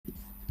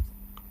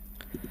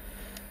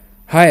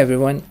Hi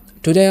everyone.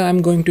 Today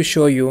I'm going to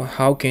show you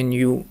how can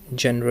you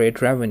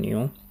generate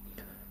revenue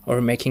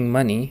or making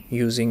money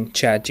using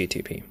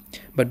ChatGPT.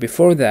 But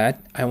before that,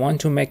 I want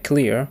to make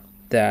clear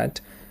that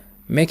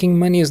making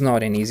money is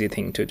not an easy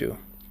thing to do.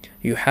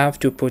 You have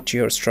to put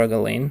your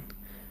struggle in,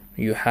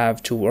 you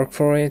have to work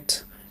for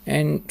it,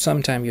 and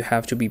sometimes you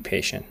have to be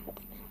patient.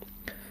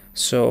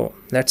 So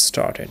let's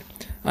start it.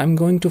 I'm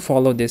going to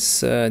follow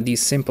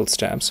these simple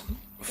steps.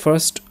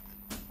 First,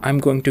 I'm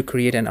going to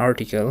create an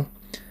article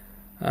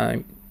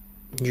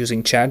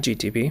using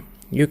ChatGPT.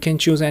 You can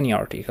choose any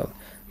article,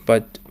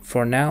 but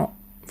for now,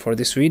 for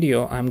this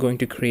video, I'm going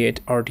to create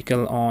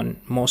article on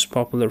most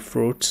popular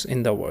fruits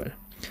in the world.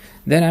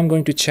 Then I'm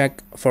going to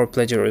check for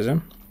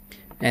plagiarism,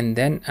 and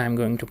then I'm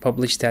going to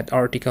publish that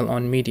article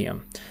on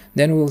Medium.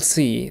 Then we'll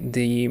see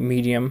the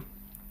Medium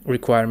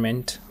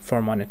requirement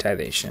for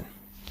monetization.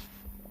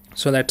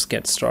 So let's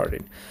get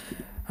started.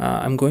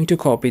 I'm going to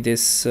copy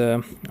this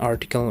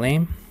article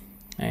name,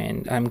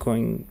 and I'm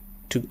going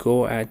to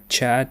go at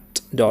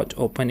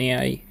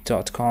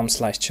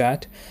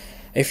chat.openai.com/chat.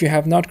 If you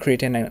have not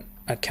created an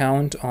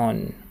account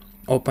on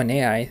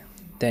OpenAI,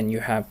 then you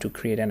have to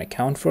create an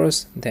account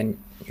first. Then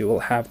you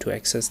will have to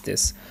access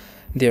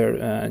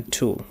their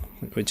tool,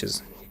 which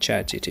is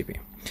ChatGPT.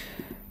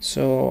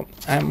 So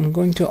I'm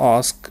going to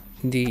ask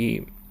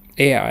the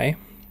AI.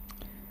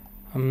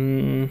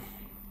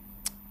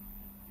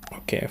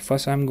 Okay,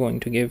 first I'm going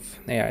to give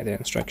AI the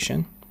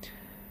instruction.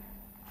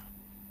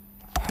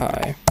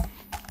 Hi.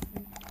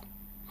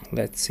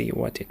 Let's see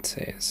what it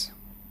says.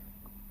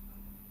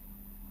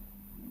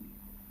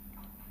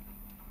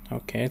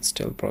 Okay, it's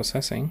still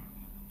processing.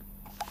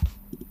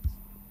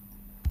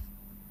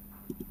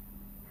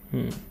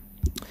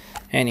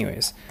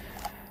 Anyways,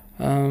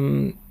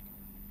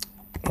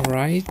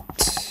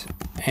 write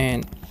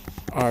an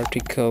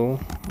article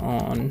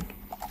on,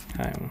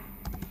 I'm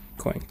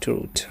going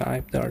to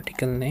type the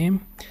article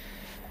name.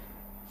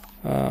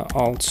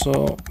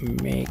 Also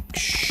make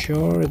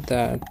sure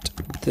that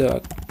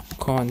the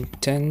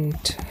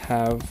content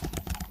have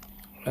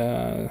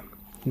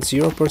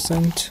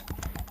 0%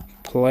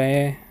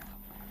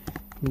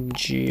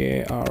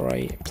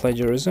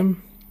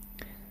 plagiarism,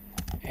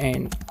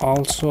 and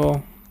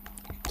also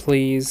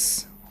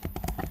please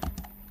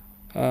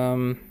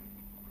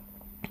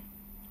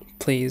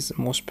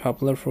most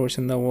popular fruits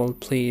in the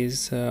world,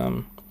 please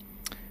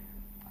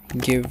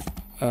give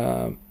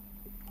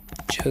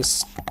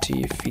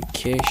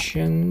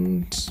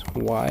justifications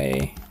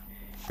why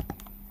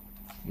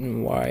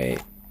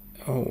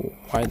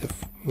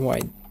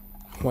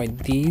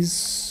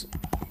these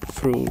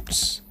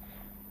fruits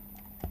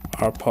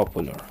are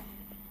popular.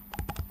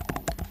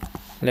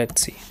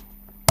 Let's see.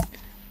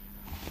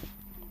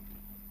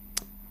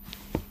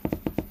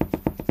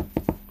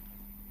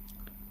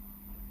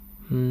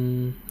 I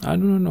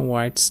don't know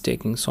why it's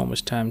taking so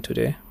much time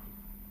today.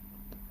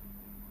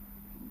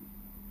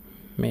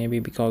 Maybe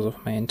because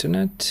of my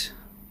internet.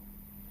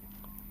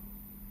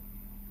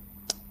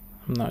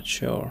 I'm not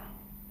sure.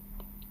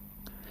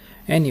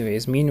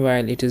 Anyways,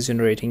 meanwhile it is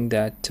generating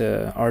that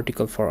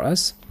article for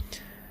us.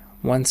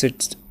 Once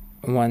it's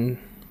done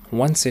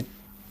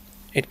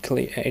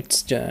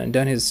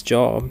its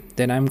job,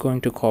 then I'm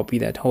going to copy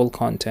that whole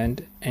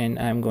content and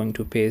I'm going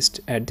to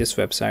paste at this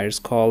website. It's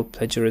called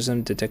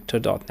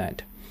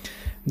plagiarismdetector.net.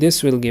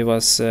 This will give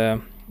us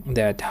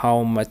that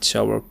how much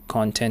our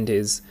content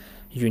is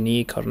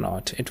unique or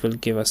not. It will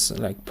give us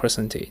like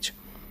percentage.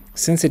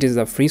 Since it is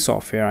the free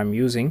software I'm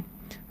using,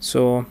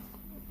 so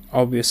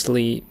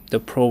obviously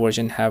the pro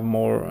version have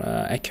more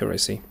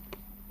accuracy.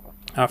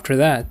 After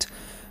that,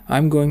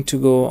 I'm going to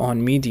go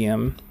on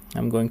Medium.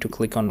 I'm going to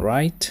click on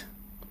write,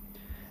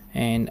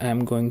 and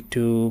I'm going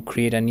to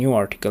create a new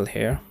article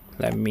here.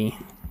 Let me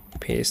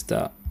paste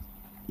the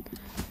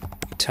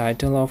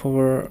title of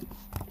our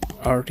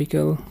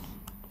article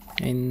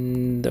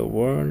in the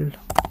world,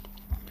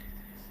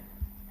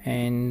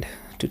 and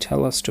to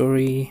tell a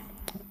story.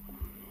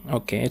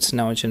 Okay, it's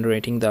now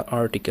generating the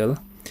article.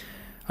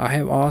 I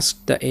have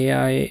asked the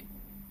AI.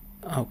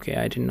 Okay,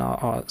 I did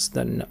not ask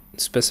the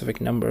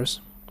specific numbers.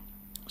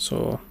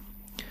 So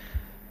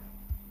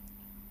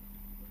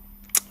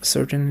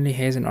certainly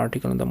has an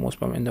article on the most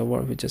popular in the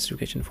world with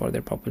justification for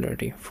their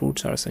popularity.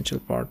 Fruits are essential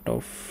part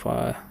of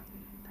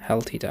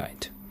healthy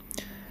diet.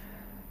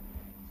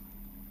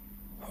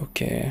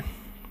 Okay,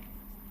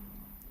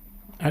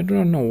 I do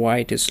not know why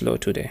it is slow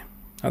today.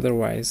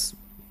 Otherwise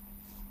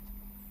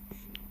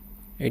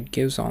it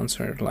gives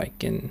answer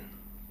like in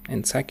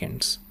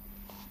seconds.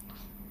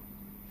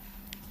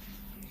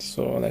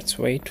 So let's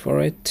wait for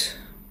it.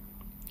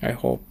 I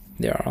hope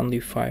there are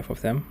only 5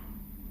 of them.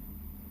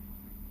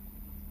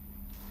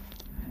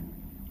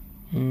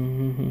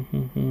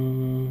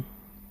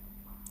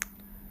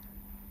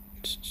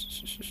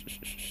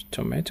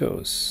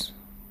 Tomatoes.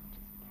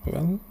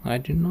 Well, I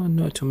did not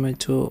know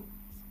tomato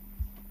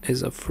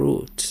is a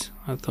fruit.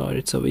 I thought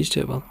it's a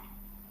vegetable.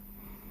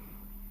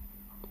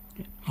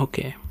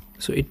 Okay,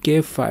 so it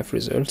gave 5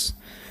 results.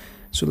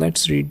 So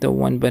let's read the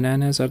one.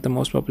 Bananas are the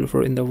most popular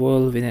fruit in the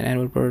world with an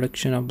annual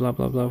production of blah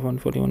blah blah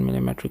 141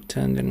 million metric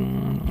ton.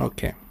 Then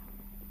okay,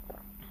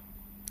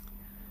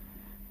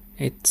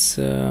 it's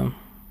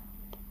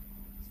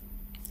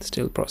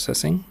still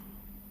processing.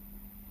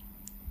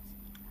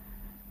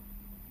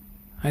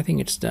 I think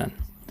it's done.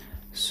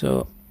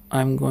 So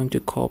I'm going to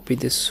copy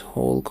this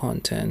whole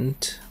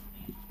content.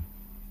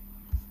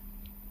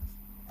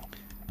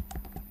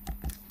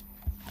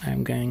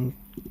 I'm going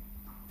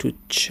to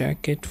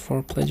check it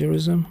for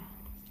plagiarism.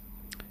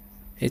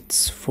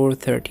 It's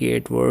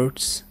 438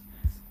 words.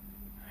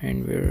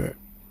 And where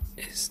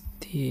is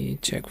the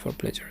check for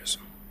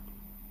plagiarism?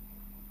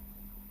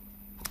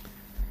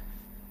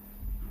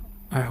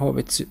 I hope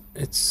it's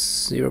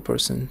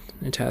 0%.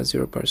 It has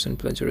 0%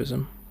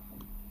 plagiarism.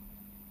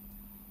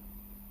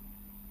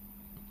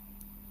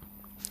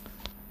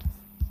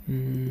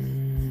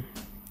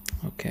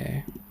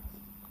 Okay.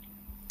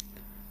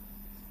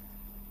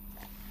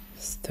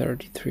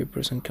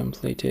 33%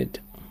 completed.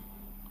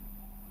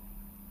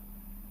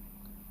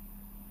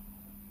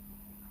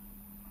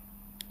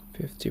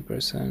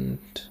 %,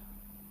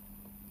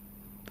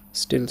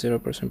 still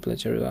 0%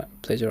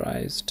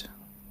 plagiarized.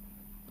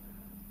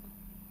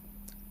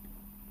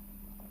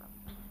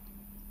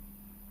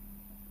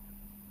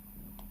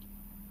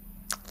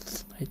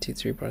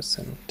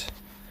 %.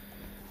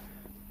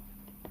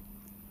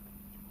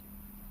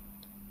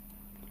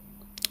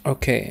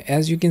 Okay,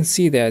 as you can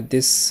see that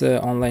this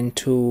online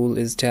tool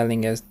is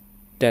telling us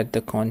that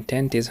the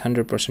content is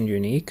 100%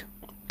 unique,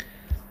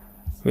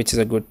 which is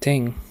a good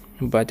thing.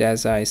 But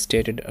as I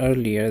stated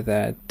earlier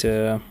that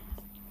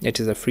it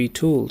is a free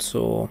tool,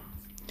 so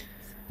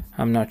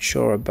I'm not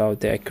sure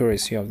about the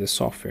accuracy of the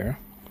software.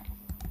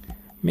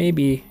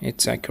 Maybe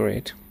it's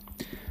accurate.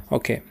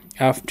 Okay,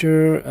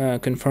 after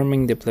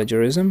confirming the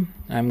plagiarism,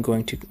 I'm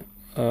going to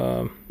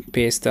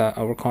paste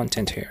our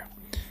content here.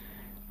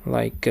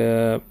 Like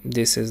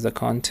this is the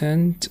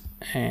content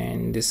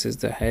and this is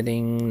the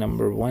heading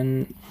number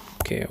 1.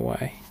 Okay,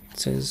 why it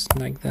says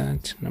like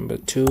that? Number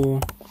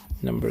 2,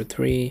 number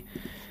 3,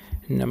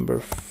 number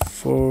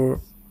 4,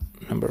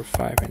 number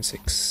 5 and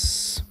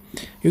 6.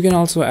 You can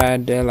also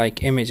add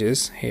like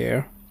images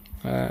here.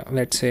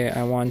 Let's say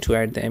I want to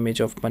add the image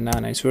of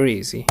banana. It's very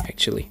easy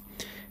actually.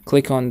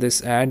 Click on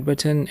this add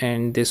button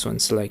and this one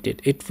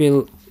selected. It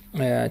will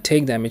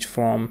take the image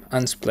from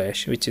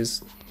Unsplash, which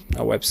is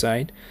a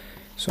website.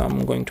 So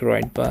I'm going to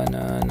write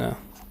banana,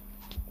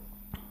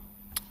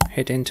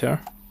 hit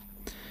enter.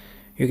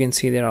 You can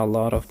see there are a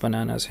lot of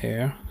bananas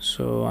here,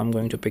 so I'm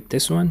going to pick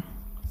this one.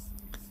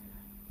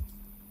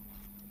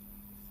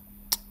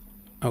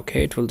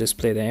 Okay, it will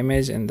display the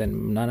image and then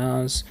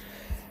bananas.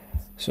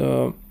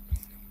 So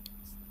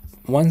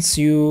once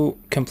you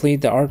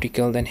complete the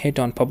article, then hit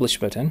on publish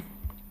button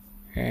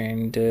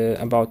and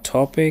about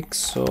topics.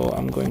 So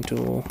I'm going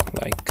to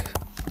like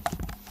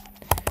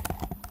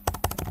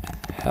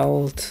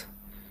health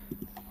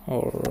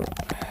or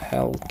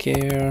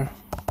healthcare,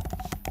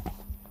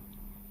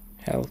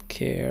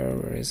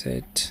 where is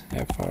it?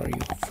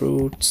 FRU,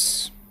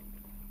 fruits.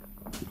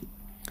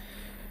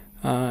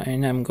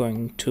 And I'm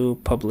going to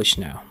publish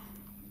now.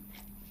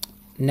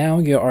 Now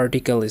your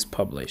article is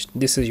published.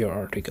 This is your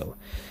article.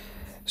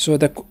 So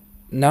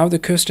now the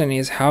question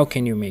is, how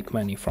can you make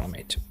money from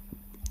it?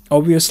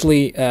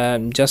 Obviously,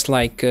 just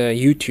like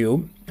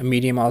YouTube,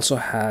 Medium also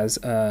has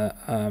a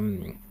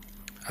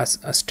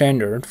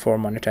standard for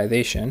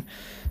monetization.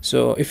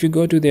 So if you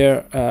go to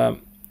their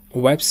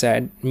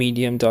website,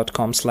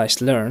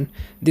 medium.com/learn,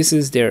 this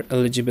is their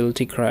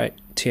eligibility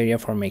criteria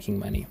for making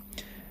money.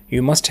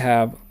 You must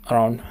have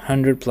around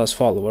 100+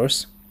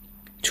 followers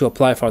to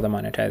apply for the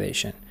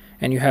monetization,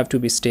 and you have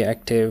to stay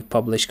active,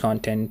 publish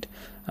content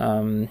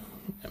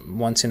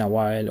once in a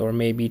while, or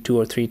maybe 2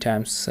 or 3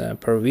 times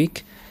per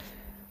week.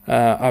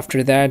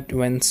 After that,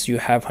 once you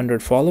have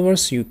 100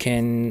 followers, you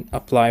can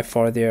apply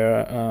for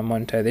their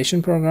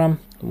monetization program.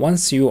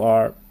 Once you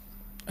are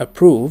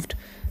approved,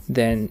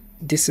 then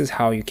this is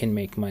how you can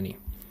make money.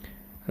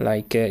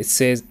 Like it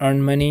says,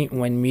 earn money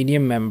when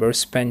Medium members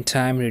spend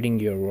time reading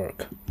your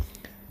work.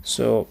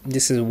 So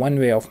this is one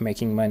way of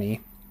making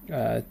money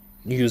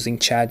using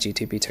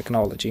ChatGPT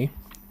technology.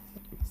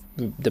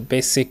 The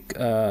basic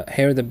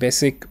the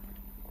basic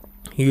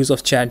use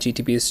of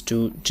ChatGPT is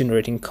to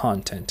generating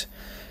content.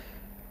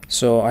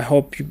 So I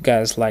hope you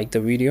guys like the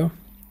video,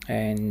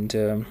 and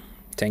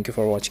thank you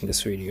for watching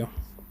this video.